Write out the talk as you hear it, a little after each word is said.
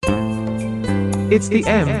It's the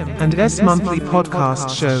M&S Monthly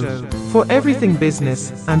Podcast Show for everything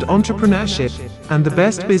business and entrepreneurship and the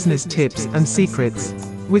best business tips and secrets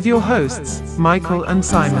with your hosts, Michael and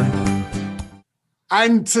Simon.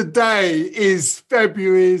 And today is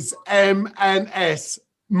February's M&S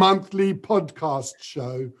Monthly Podcast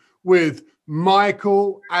Show with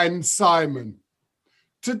Michael and Simon.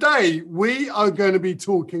 Today, we are going to be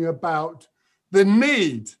talking about the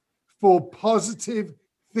need for positive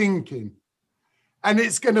thinking. And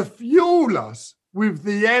it's going to fuel us with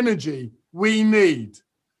the energy we need.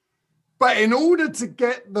 But in order to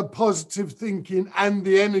get the positive thinking and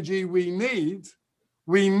the energy we need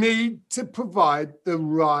to provide the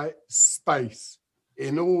right space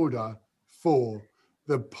in order for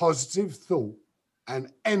the positive thought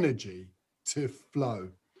and energy to flow.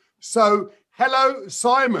 So, hello,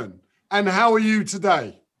 Simon, and how are you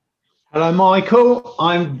today? Hello, Michael.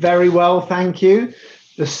 I'm very well, thank you.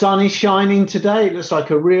 The sun is shining today. It looks like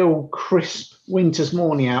a real crisp winter's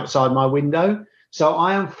morning outside my window. So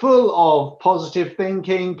I am full of positive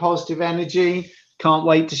thinking, positive energy. Can't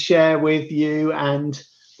wait to share with you and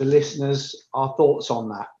the listeners our thoughts on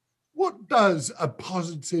that. What does a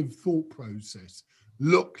positive thought process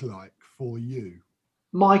look like for you?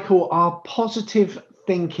 Michael, our positive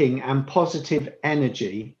thinking and positive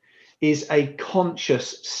energy is a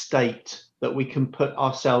conscious state that we can put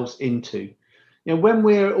ourselves into. You know, when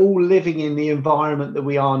we're all living in the environment that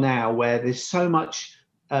we are now, where there's so much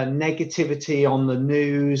negativity on the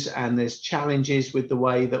news and there's challenges with the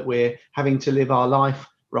way that we're having to live our life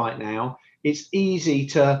right now, it's easy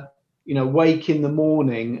to, wake in the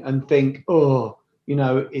morning and think,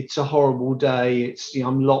 it's a horrible day.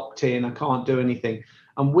 I'm locked in. I can't do anything.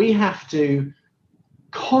 And we have to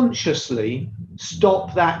consciously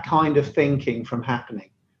stop that kind of thinking from happening.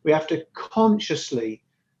 We have to consciously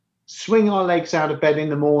swing our legs out of bed in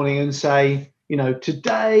the morning and say,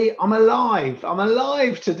 today I'm alive. I'm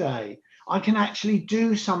alive today. I can actually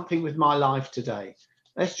do something with my life today.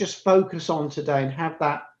 Let's just focus on today and have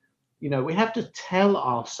that, we have to tell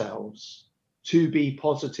ourselves to be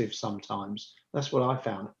positive sometimes. That's what I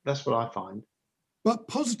found. That's what I find. But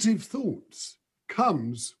positive thoughts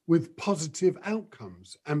comes with positive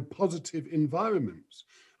outcomes and positive environments.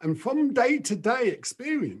 And from day-to-day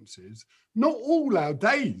experiences, not all our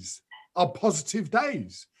days are positive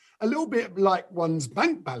days. A little bit like one's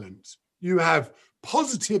bank balance. You have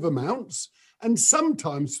positive amounts, and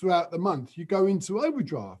sometimes throughout the month you go into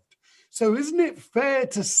overdraft. So isn't it fair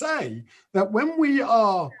to say that when we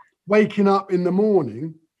are waking up in the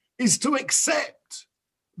morning is to accept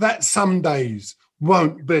that some days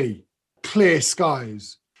won't be clear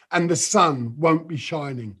skies and the sun won't be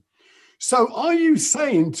shining? So are you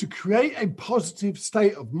saying to create a positive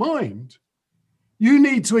state of mind, you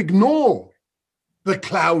need to ignore the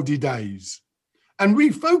cloudy days and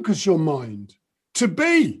refocus your mind to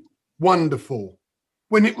be wonderful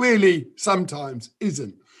when it really sometimes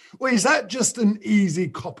isn't? Or is that just an easy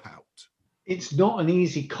cop-out? It's not an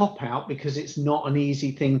easy cop-out because it's not an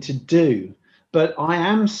easy thing to do. But I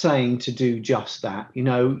am saying to do just that.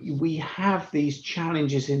 We have these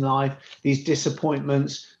challenges in life, these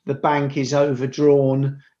disappointments. The bank is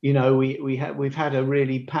overdrawn. We've had a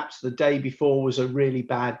really, perhaps the day before was a really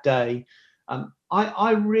bad day.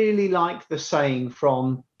 I really like the saying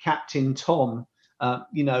from Captain Tom,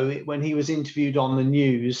 when he was interviewed on the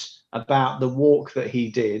news about the walk that he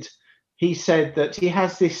did. He said that he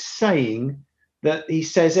has this saying that he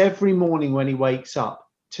says every morning when he wakes up,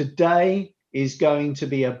 today is going to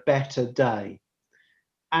be a better day.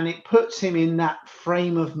 And it puts him in that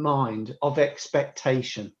frame of mind of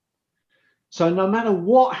expectation. So no matter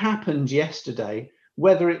what happened yesterday,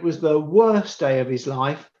 whether it was the worst day of his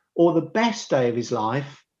life or the best day of his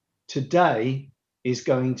life, today is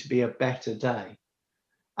going to be a better day.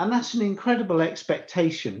 And that's an incredible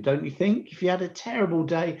expectation, don't you think? If you had a terrible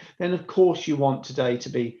day, then of course you want today to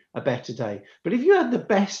be a better day. But if you had the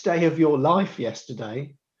best day of your life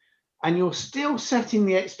yesterday, and you're still setting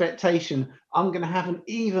the expectation, I'm going to have an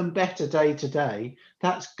even better day today,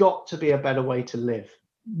 that's got to be a better way to live.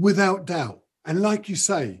 Without doubt. And like you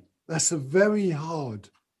say, that's a very hard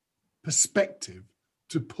perspective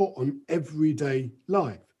to put on everyday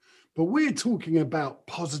life. But we're talking about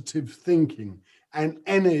positive thinking and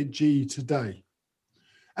energy today.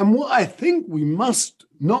 And what I think we must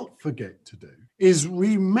not forget to do is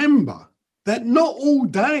remember that not all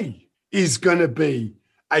day is going to be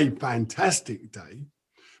a fantastic day,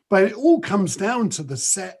 but it all comes down to the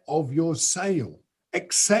set of your sail.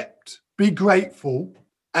 Accept, be grateful,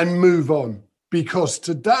 and move on, because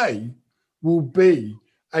today will be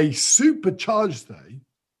a supercharged day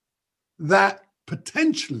that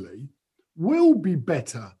potentially will be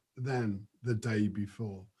better than the day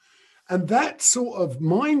before. And that sort of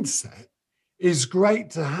mindset is great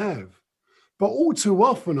to have. But all too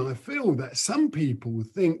often, I feel that some people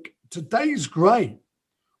think today's great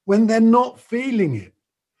when they're not feeling it.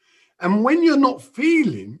 And when you're not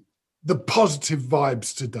feeling the positive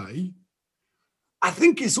vibes today, I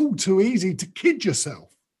think it's all too easy to kid yourself.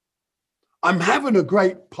 I'm having a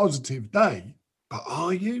great positive day, but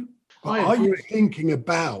are you? But are you thinking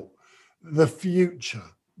about the future,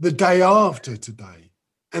 the day after today,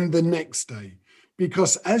 and the next day?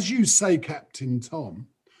 Because as you say, Captain Tom,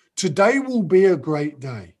 today will be a great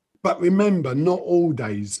day. But remember, not all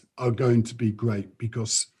days are going to be great,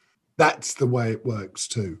 because that's the way it works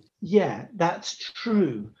too. Yeah, that's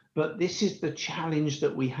true. But this is the challenge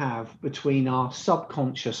that we have between our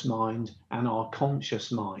subconscious mind and our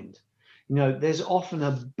conscious mind. You know, there's often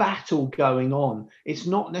a battle going on. It's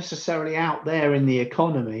not necessarily out there in the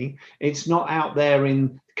economy. It's not out there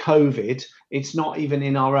in COVID. It's not even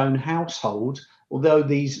in our own household, although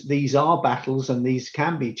these are battles and these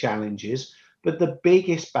can be challenges. But the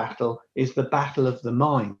biggest battle is the battle of the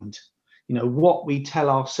mind. You know, what we tell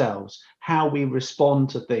ourselves, how we respond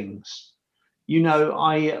to things. You know,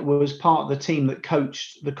 I was part of the team that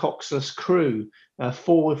coached the Coxless crew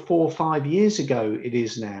 4 or 5 years ago, it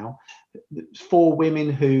is now, 4 women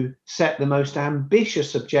who set the most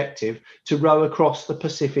ambitious objective to row across the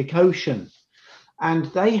Pacific Ocean. And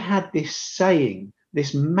they had this saying,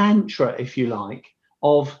 this mantra, if you like,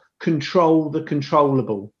 of control the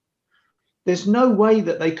controllable. There's no way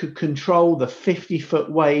that they could control the 50-foot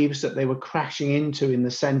waves that they were crashing into in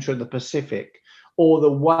the center of the Pacific, or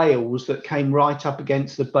the whales that came right up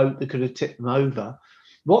against the boat that could have tipped them over.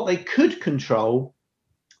 What they could control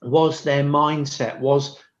was their mindset,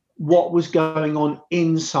 was what was going on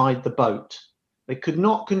inside the boat. They could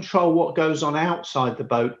not control what goes on outside the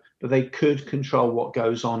boat, but they could control what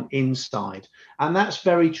goes on inside. And that's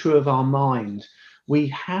very true of our mind. We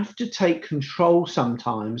have to take control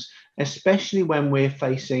sometimes, especially when we're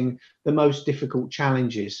facing the most difficult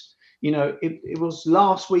challenges. You know, it was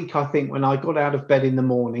last week, I think, when I got out of bed in the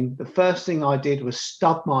morning, the first thing I did was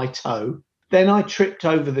stub my toe. Then I tripped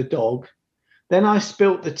over the dog. Then I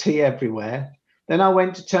spilt the tea everywhere. Then I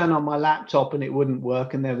went to turn on my laptop and it wouldn't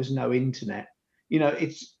work and there was no internet. You know,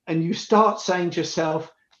 and you start saying to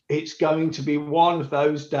yourself, it's going to be one of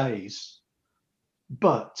those days.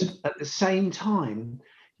 But at the same time,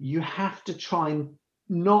 you have to try and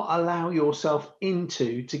not allow yourself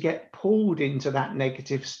to get pulled into that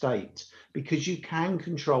negative state, because you can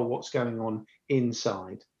control what's going on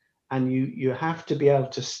inside. And you have to be able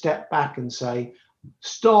to step back and say,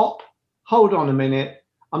 stop, hold on a minute.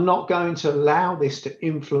 I'm not going to allow this to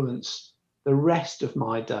influence the rest of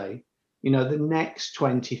my day. You know, the next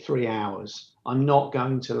 23 hours, I'm not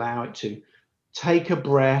going to allow it to. Take a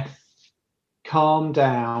breath, calm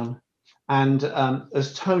down. And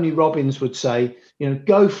as Tony Robbins would say, you know,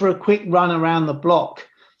 go for a quick run around the block,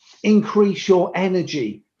 increase your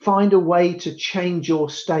energy, find a way to change your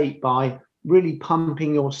state by really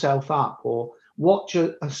pumping yourself up, or watch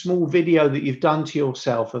a small video that you've done to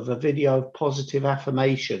yourself of a video of positive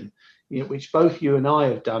affirmation, you know, which both you and I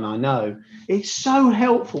have done, I know. It's so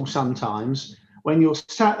helpful sometimes when you're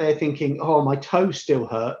sat there thinking, oh, my toe still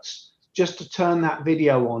hurts, just to turn that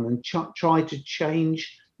video on and try to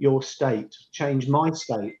change your state, change my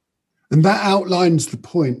state. And that outlines the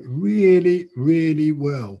point really, really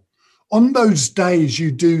well. On those days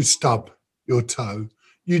you do stub your toe,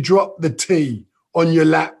 you drop the tea on your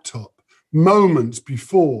laptop moments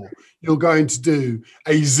before you're going to do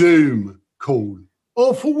a Zoom call,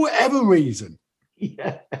 or for whatever reason,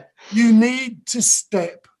 you need to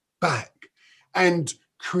step back and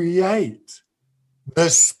create the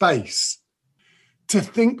space to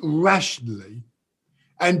think rationally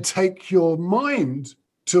and take your mind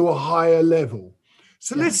to a higher level.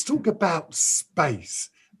 So let's talk about space,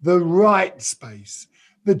 the right space,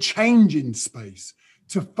 the changing space,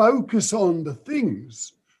 to focus on the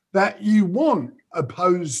things that you want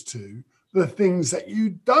opposed to the things that you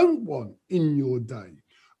don't want in your day.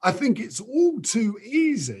 I think it's all too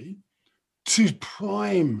easy to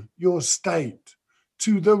prime your state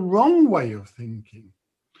to the wrong way of thinking.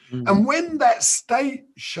 Mm-hmm. And when that state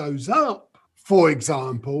shows up, for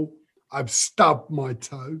example, I've stubbed my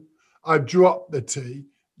toe, I've dropped the tea,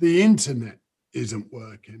 the internet isn't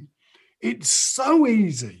working, it's so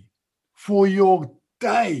easy for your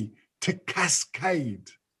day to cascade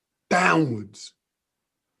downwards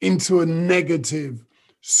into a negative,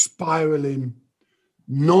 spiraling,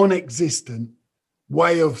 non-existent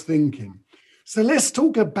way of thinking. So let's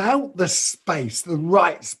talk about the space, the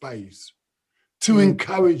right space, to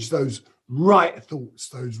encourage those right thoughts,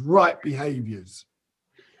 those right behaviors,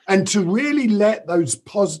 and to really let those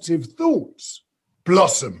positive thoughts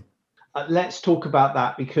blossom. Let's talk about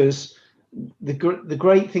that, because the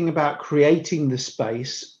great thing about creating the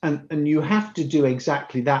space, and you have to do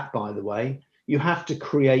exactly that, by the way, you have to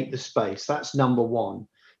create the space. That's number one,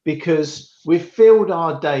 because we've filled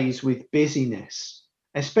our days with busyness,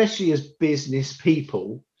 especially as business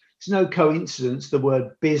people. It's no coincidence the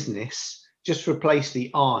word business, just replace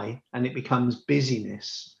the I and it becomes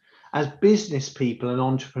busyness. As business people and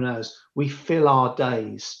entrepreneurs, we fill our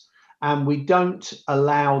days and we don't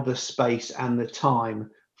allow the space and the time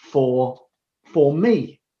for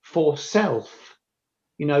me, for self,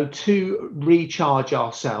 to recharge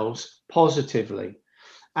ourselves positively.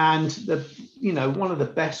 And one of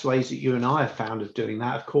the best ways that you and I have found of doing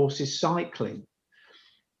that, of course, is cycling.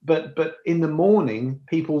 But in the morning,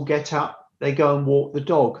 people get up, they go and walk the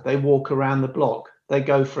dog, they walk around the block, they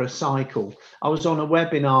go for a cycle. I was on a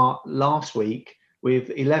webinar last week with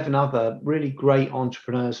 11 other really great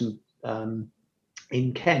entrepreneurs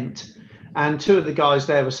in Kent. And two of the guys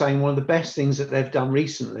there were saying one of the best things that they've done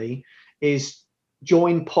recently is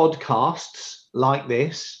join podcasts like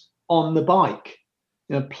this on the bike.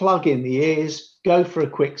 Plug in the ears, go for a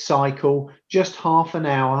quick cycle, just half an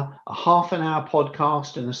hour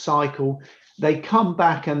podcast and a cycle. They come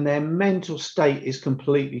back and their mental state is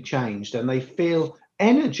completely changed and they feel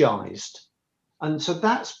energized. And so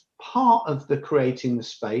that's part of the creating the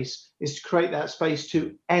space, is to create that space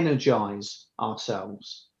to energize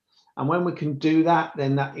ourselves. And when we can do that,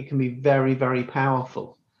 then it can be very, very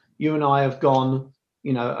powerful. You and I have gone,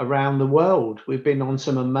 around the world. We've been on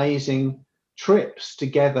some amazing trips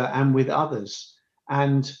together and with others.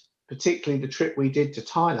 And particularly the trip we did to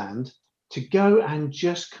Thailand, to go and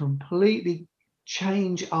just completely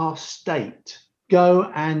change our state,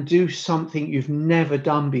 go and do something you've never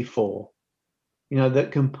done before,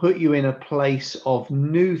 that can put you in a place of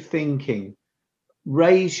new thinking,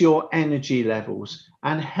 raise your energy levels,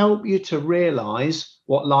 and help you to realize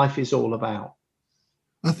what life is all about.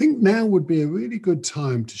 I think now would be a really good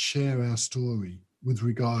time to share our story with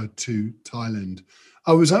regard to Thailand.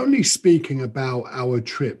 I was only speaking about our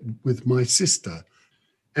trip with my sister.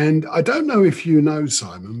 And I don't know if you know,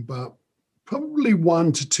 Simon, but probably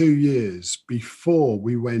 1 to 2 years before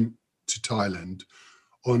we went to Thailand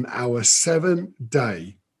on our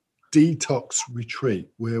 7-day detox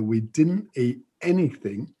retreat, where we didn't eat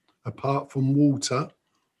anything apart from water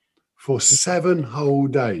for 7 whole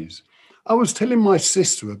days. I was telling my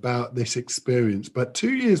sister about this experience, but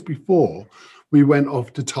 2 years before we went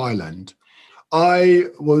off to Thailand, I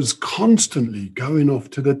was constantly going off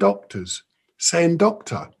to the doctors saying,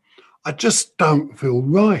 "Doctor, I just don't feel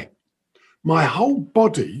right. My whole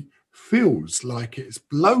body feels like it's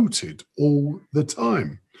bloated all the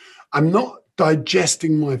time. I'm not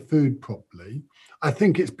digesting my food properly. I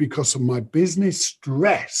think it's because of my business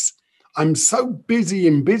stress. I'm so busy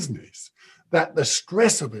in business that the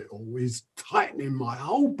stress of it all is tightening my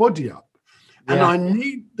whole body up. And I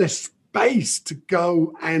need the space to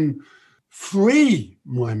go and free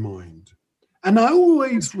my mind." And I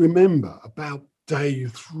always remember about day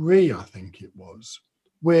 3, I think it was,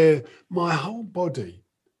 where my whole body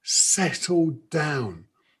settled down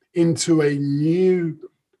into a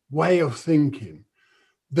new way of thinking.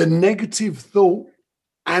 The negative thought,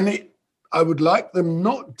 and I would like them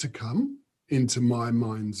not to come into my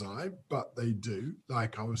mind's eye, but they do,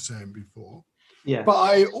 like I was saying before. Yeah. But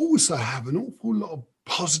I also have an awful lot of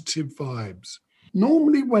positive vibes.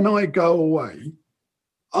 Normally when I go away,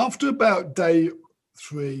 after about day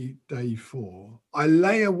 3, day 4, I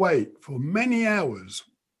lay awake for many hours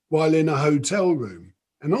while in a hotel room.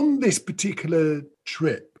 And on this particular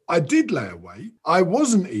trip, I did lay awake. I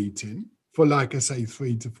wasn't eating for, like I say,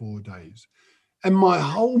 3 to 4 days. And my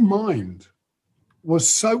whole mind was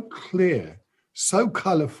so clear, so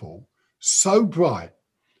colourful, so bright.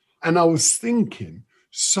 And I was thinking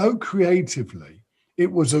so creatively.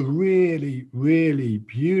 It was a really, really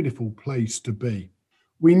beautiful place to be.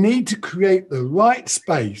 We need to create the right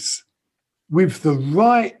space with the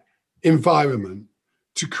right environment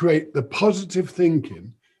to create the positive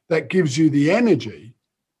thinking that gives you the energy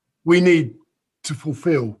we need to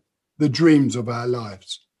fulfill the dreams of our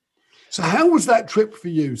lives. So how was that trip for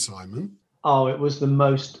you, Simon? Oh, it was the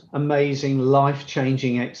most amazing,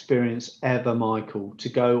 life-changing experience ever, Michael, to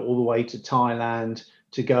go all the way to Thailand,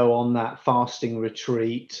 to go on that fasting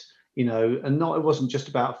retreat, and it wasn't just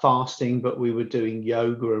about fasting, but we were doing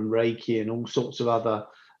yoga and Reiki and all sorts of other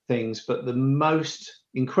things. But the most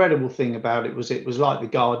incredible thing about it was like the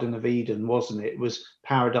Garden of Eden, wasn't it? It was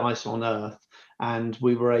paradise on earth. And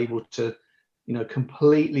we were able to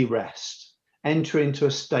completely rest, enter into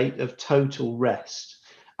a state of total rest.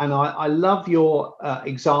 And I love your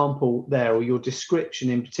example there, or your description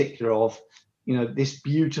in particular of, this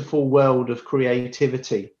beautiful world of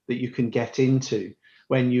creativity that you can get into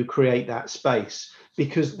when you create that space,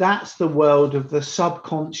 because that's the world of the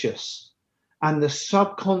subconscious. And the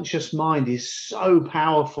subconscious mind is so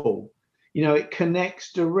powerful. It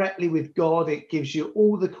connects directly with God. It gives you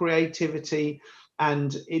all the creativity.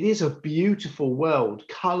 And it is a beautiful world,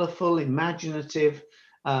 colorful, imaginative.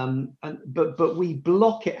 But we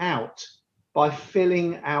block it out by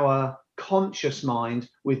filling our conscious mind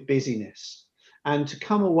with busyness. And to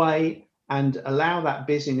come away and allow that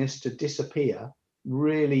busyness to disappear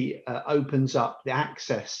really opens up the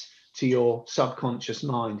access to your subconscious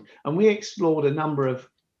mind. And we explored a number of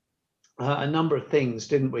things,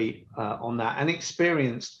 didn't we, on that, and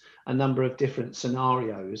experienced a number of different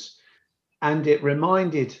scenarios. And it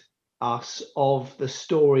reminded us of the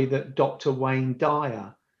story that Dr. Wayne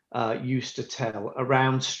Dyer used to tell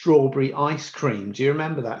around strawberry ice cream. Do you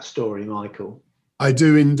remember that story, Michael? I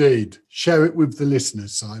do indeed. Share it with the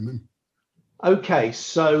listeners, Simon. Okay,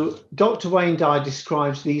 so Dr. Wayne Dyer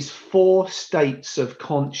describes these 4 states of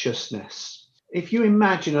consciousness. If you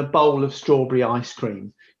imagine a bowl of strawberry ice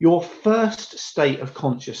cream, your first state of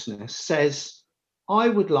consciousness says, I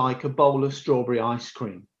would like a bowl of strawberry ice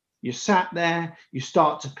cream. You sat there, you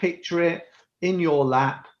start to picture it in your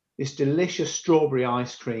lap, this delicious strawberry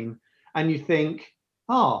ice cream, and you think,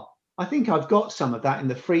 I think I've got some of that in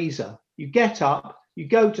the freezer. You get up, you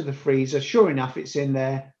go to the freezer, sure enough, it's in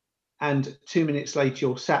there. And 2 minutes later,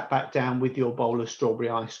 you're sat back down with your bowl of strawberry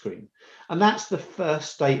ice cream. And that's the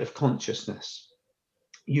first state of consciousness.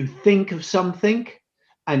 You think of something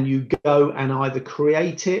and you go and either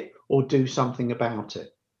create it or do something about it.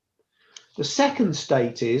 The second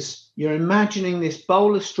state is you're imagining this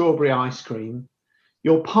bowl of strawberry ice cream.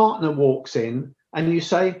 Your partner walks in and you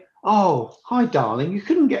say, oh, hi, darling, you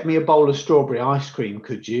couldn't get me a bowl of strawberry ice cream,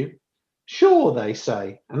 could you? Sure, they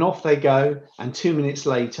say. And off they go. And 2 minutes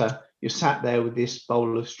later, you're sat there with this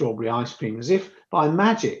bowl of strawberry ice cream, as if by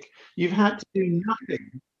magic. You've had to do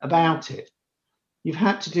nothing about it. You've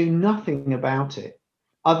had to do nothing about it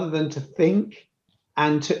other than to think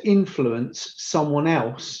and to influence someone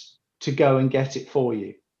else to go and get it for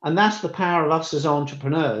you. And that's the power of us as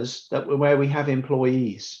entrepreneurs, where we have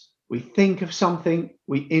employees. We think of something,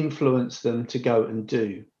 we influence them to go and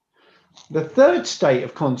do. The third state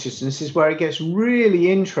of consciousness is where it gets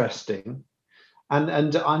really interesting.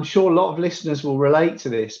 And I'm sure a lot of listeners will relate to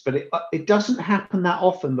this, but it doesn't happen that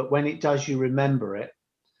often. But when it does, you remember it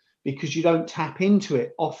because you don't tap into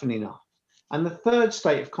it often enough. And the third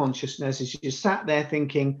state of consciousness is you sat there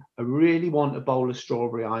thinking, I really want a bowl of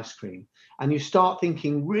strawberry ice cream. And you start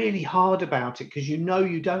thinking really hard about it because you know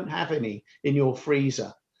you don't have any in your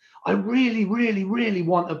freezer. I really, really, really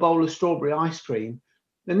want a bowl of strawberry ice cream.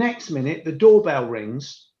 The next minute, the doorbell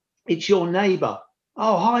rings. It's your neighbor.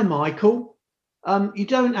 Oh, hi, Michael. You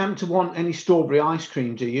don't happen to want any strawberry ice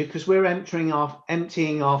cream, do you? Because we're emptying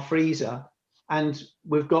our freezer and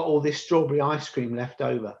we've got all this strawberry ice cream left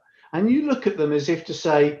over. And you look at them as if to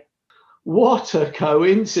say, what a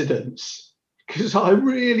coincidence, because I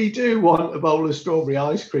really do want a bowl of strawberry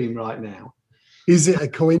ice cream right now. Is it a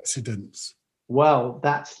coincidence? Well,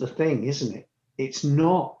 that's the thing, isn't it? It's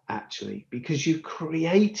not actually, because you've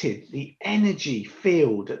created the energy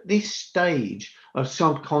field at this stage of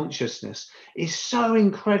subconsciousness is so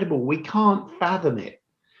incredible. We can't fathom it.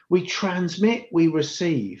 We transmit, we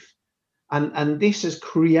receive. And this has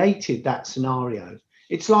created that scenario.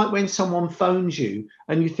 It's like when someone phones you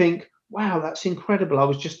and you think, wow, that's incredible. I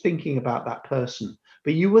was just thinking about that person.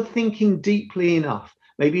 But you were thinking deeply enough.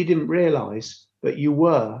 Maybe you didn't realize, but you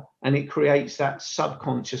were. And it creates that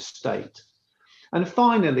subconscious state. And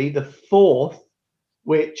finally, the fourth,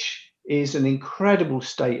 which is an incredible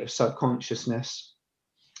state of subconsciousness,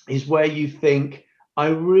 is where you think, I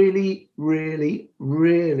really, really,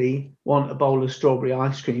 really want a bowl of strawberry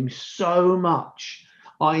ice cream so much.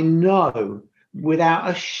 I know without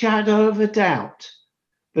a shadow of a doubt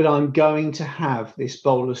that I'm going to have this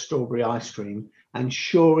bowl of strawberry ice cream. And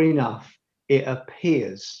sure enough, it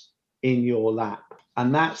appears in your lap.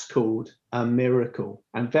 And that's called a miracle.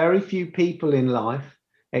 And very few people in life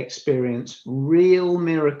experience real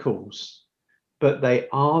miracles, but they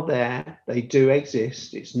are there. They do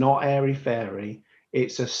exist. It's not airy-fairy.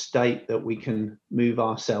 It's a state that we can move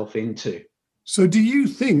ourselves into. So do you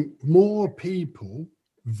think more people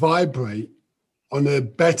vibrate on a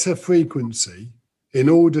better frequency in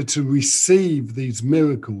order to receive these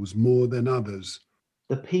miracles more than others?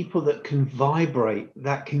 The people that can vibrate,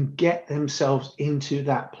 that can get themselves into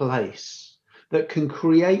that place, that can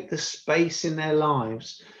create the space in their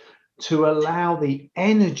lives to allow the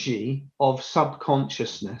energy of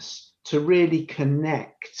subconsciousness to really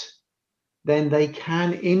connect, then they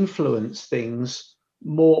can influence things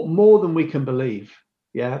more than we can believe.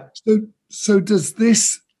 Yeah. So does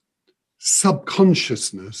this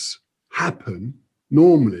subconsciousness happen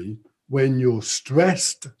normally when you're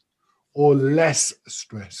stressed or less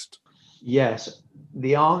stressed? Yes.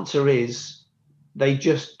 The answer is they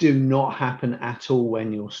just do not happen at all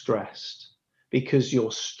when you're stressed, because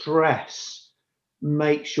your stress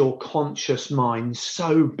makes your conscious mind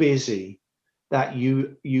so busy that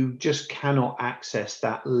you just cannot access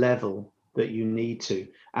that level that you need to.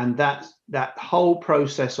 And that whole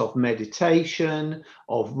process of meditation,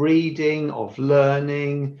 of reading, of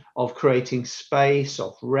learning, of creating space,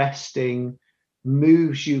 of resting,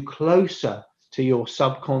 moves you closer to your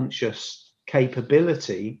subconscious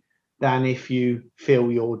capability than if you fill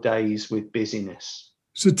your days with busyness.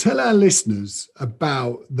 So tell our listeners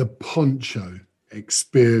about the poncho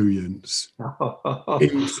experience in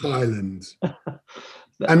Thailand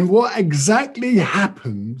and what exactly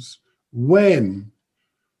happens when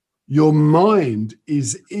your mind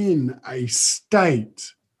is in a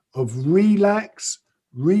state of relax,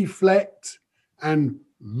 reflect, and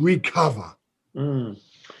recover.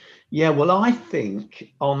 Yeah, well, I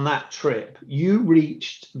think on that trip, you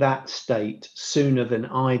reached that state sooner than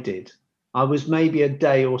I did. I was maybe a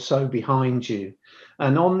day or so behind you.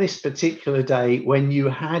 And on this particular day, when you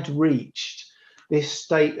had reached this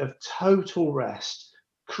state of total rest,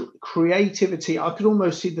 creativity, I could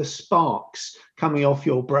almost see the sparks coming off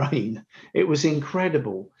your brain. It was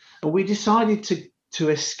incredible. And we decided to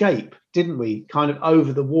escape, didn't we? Kind of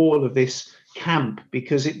over the wall of this camp,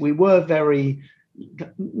 because we were very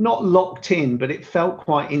not locked in, but it felt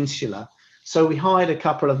quite insular. So we hired a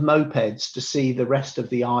couple of mopeds to see the rest of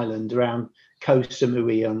the island around Koh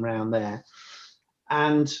Samui and around there.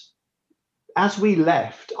 And as we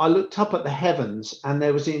left, I looked up at the heavens and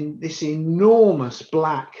there was this enormous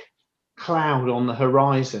black cloud on the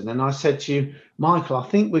horizon. And I said to you, Michael, I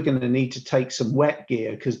think we're going to need to take some wet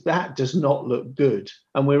gear because that does not look good.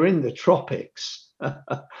 And we're in the tropics.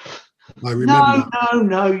 I remember.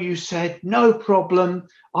 No, you said, no problem.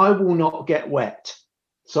 I will not get wet.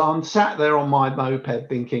 So I'm sat there on my moped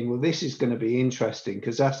thinking, well, this is going to be interesting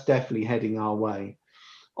because that's definitely heading our way.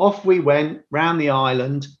 Off we went round the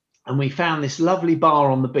island and we found this lovely bar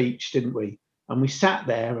on the beach, didn't we? And we sat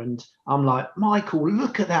there and I'm like, Michael,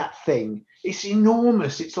 look at that thing. It's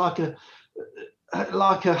enormous. It's like a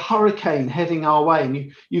hurricane heading our way.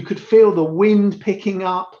 And you could feel the wind picking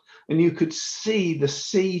up and you could see the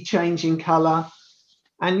sea changing color.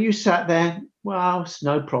 And you sat there, well, it's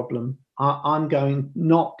no problem. I'm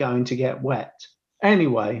not going to get wet.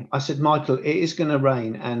 Anyway, I said, Michael, it is going to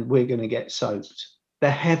rain and we're going to get soaked.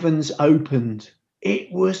 The heavens opened.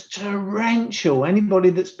 It was torrential.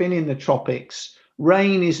 Anybody that's been in the tropics,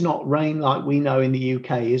 rain is not rain like we know in the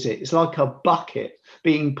UK, is it? It's like a bucket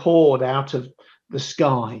being poured out of the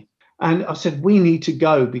sky. And I said, we need to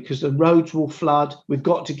go because the roads will flood. We've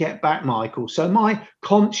got to get back, Michael. So my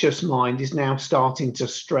conscious mind is now starting to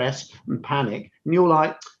stress and panic. And you're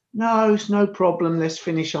like, no, it's no problem. Let's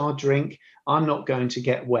finish our drink. I'm not going to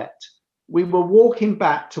get wet. We were walking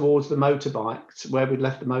back towards the motorbikes where we'd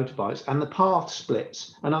left the motorbikes and the path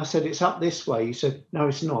splits. And I said, it's up this way. You said, no,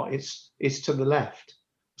 it's not. It's to the left.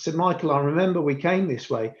 I said, Michael, I remember we came this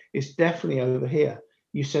way. It's definitely over here.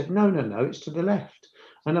 You said, no, it's to the left.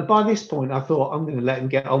 And by this point, I thought, I'm going to let him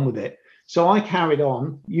get on with it. So I carried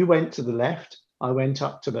on. You went to the left. I went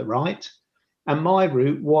up to the right. And my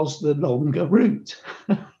route was the longer route.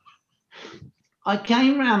 I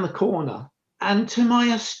came round the corner. And to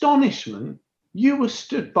my astonishment, you were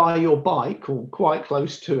stood by your bike or quite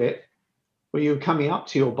close to it, where you were coming up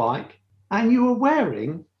to your bike. And you were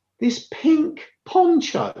wearing this pink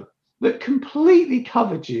poncho that completely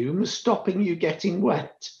covered you and was stopping you getting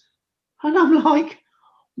wet. And I'm like,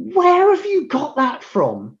 where have you got that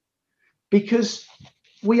from? Because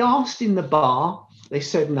we asked in the bar, they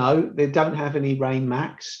said no, they don't have any Rain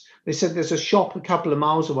Max. They said there's a shop a couple of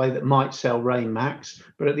miles away that might sell Rain Max,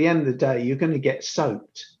 but at the end of the day, you're going to get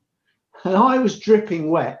soaked. And I was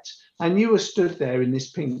dripping wet, and you were stood there in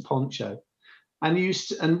this pink poncho.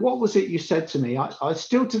 And what was it you said to me? I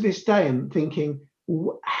still to this day am thinking,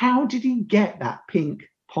 how did he get that pink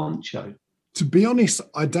poncho? To be honest,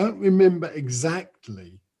 I don't remember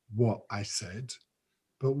exactly what I said,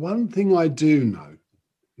 but one thing I do know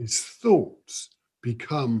is thoughts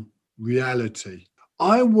become reality.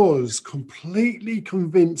 I was completely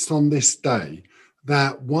convinced on this day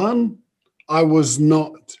that one, I was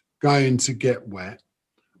not going to get wet.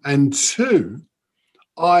 And 2,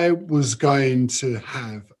 I was going to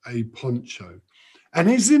have a poncho. And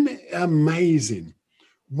isn't it amazing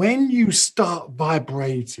when you start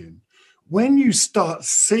vibrating, when you start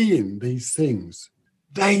seeing these things,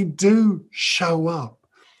 they do show up.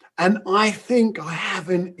 And I think I have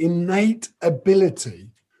an innate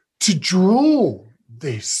ability to draw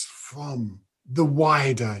this from the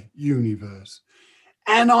wider universe.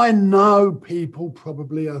 And I know people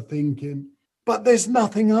probably are thinking, but there's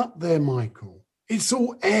nothing up there, Michael. It's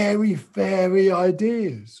all airy-fairy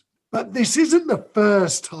ideas. But this isn't the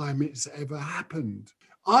first time it's ever happened.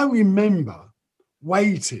 I remember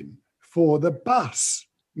waiting for the bus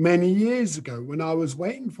many years ago when I was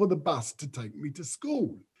waiting for the bus to take me to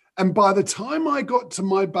school. And by the time I got to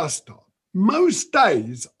my bus stop, most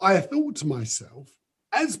days I thought to myself,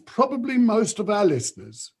 as probably most of our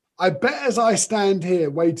listeners, I bet as I stand here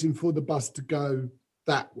waiting for the bus to go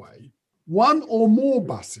that way, one or more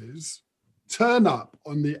buses turn up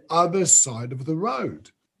on the other side of the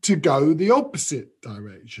road to go the opposite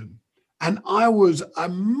direction. And I was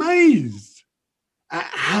amazed at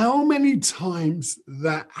how many times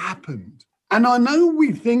that happened. And I know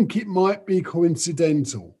we think it might be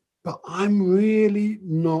coincidental, but I'm really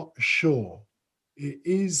not sure it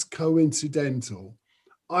is coincidental.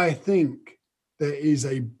 I think there is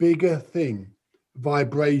a bigger thing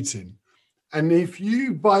vibrating. And if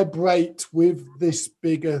you vibrate with this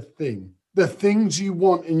bigger thing, the things you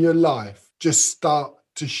want in your life just start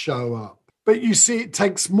to show up. But you see, it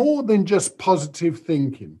takes more than just positive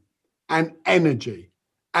thinking and energy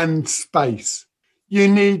and space. You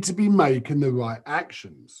need to be making the right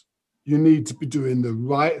actions. You need to be doing the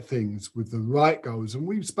right things with the right goals. And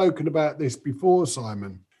we've spoken about this before,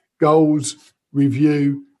 Simon. Goals,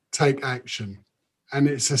 review, take action. And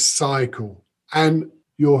it's a cycle. And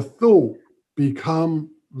your thought become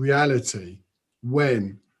reality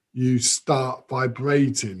when you start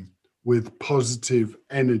vibrating with positive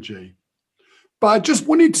energy. But I just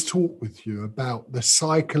wanted to talk with you about the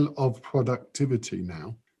cycle of productivity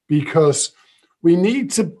now, because we need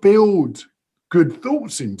to build good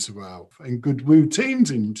thoughts into our and good routines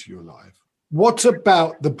into your life. What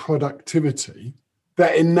about the productivity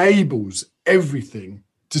that enables everything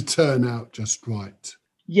to turn out just right?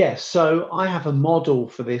 Yes, so I have a model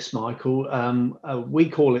for this, Michael. We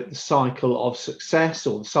call it the cycle of success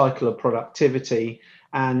or the cycle of productivity.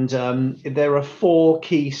 And there are 4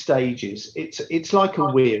 key stages. It's like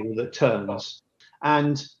a wheel that turns.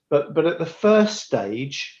 But at the first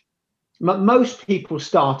stage, most people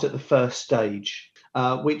start at the first stage,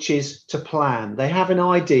 which is to plan. They have an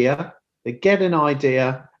idea, they get an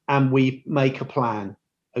idea, and we make a plan.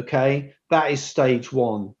 Okay, that is stage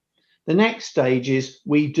 1. The next stage is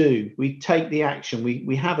we take the action.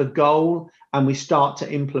 We have a goal and we start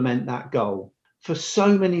to implement that goal. For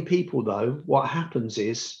so many people, though, what happens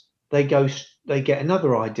is they get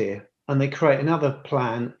another idea and they create another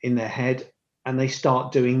plan in their head and they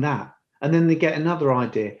start doing that. And then they get another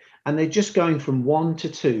idea and they're just going from 1 to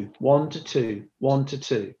 2, 1 to 2, 1 to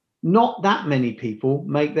 2. Not that many people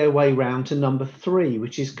make their way round to number 3,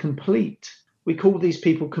 which is complete. We call these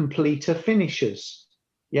people completer finishers.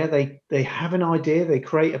 Yeah, they have an idea, they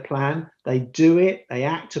create a plan, they do it, they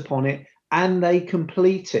act upon it, and they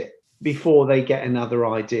complete it before they get another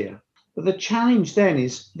idea. But the challenge then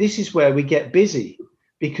is this is where we get busy,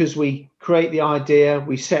 because we create the idea,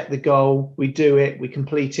 we set the goal, we do it, we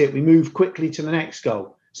complete it, we move quickly to the next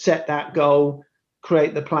goal, set that goal,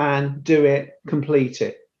 create the plan, do it, complete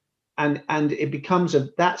it. And it becomes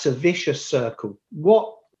that's a vicious circle.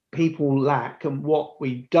 What people lack and what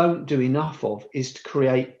we don't do enough of is to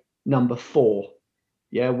create number 4,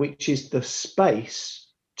 which is the space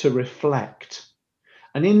to reflect.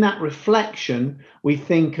 And in that reflection, we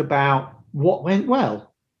think about what went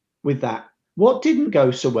well with that, what didn't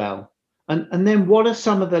go so well, and then what are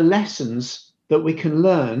some of the lessons that we can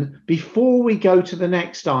learn before we go to the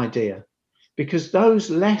next idea, because those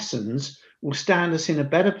lessons will stand us in a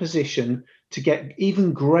better position to get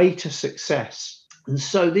even greater success. And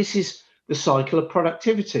so this is the cycle of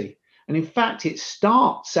productivity. And in fact, it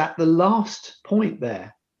starts at the last point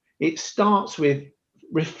there. It starts with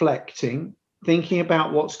reflecting, thinking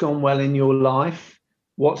about what's gone well in your life,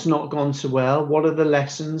 what's not gone so well, what are the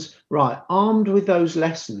lessons? Right, armed with those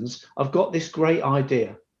lessons, I've got this great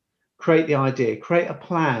idea. Create the idea, create a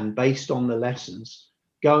plan based on the lessons,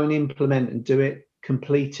 go and implement and do it,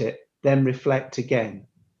 complete it, then reflect again.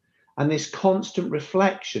 And this constant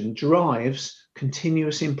reflection drives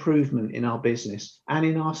continuous improvement in our business and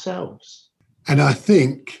in ourselves. And I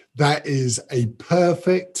think that is a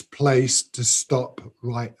perfect place to stop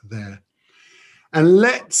right there. And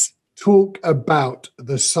let's talk about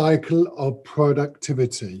the cycle of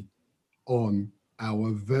productivity on our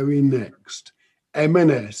very next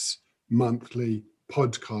M&S monthly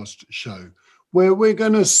podcast show, where we're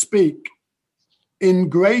going to speak in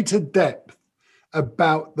greater depth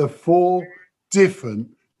about the 4 different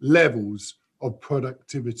levels of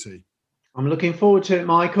productivity. I'm looking forward to it,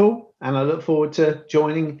 Michael, and I look forward to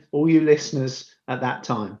joining all you listeners at that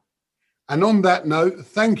time. And on that note,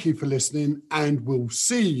 thank you for listening, and we'll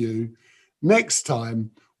see you next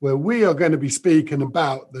time, where we are going to be speaking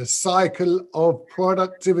about the cycle of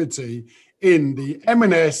productivity in the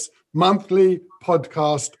M&S monthly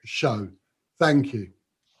podcast show. Thank you.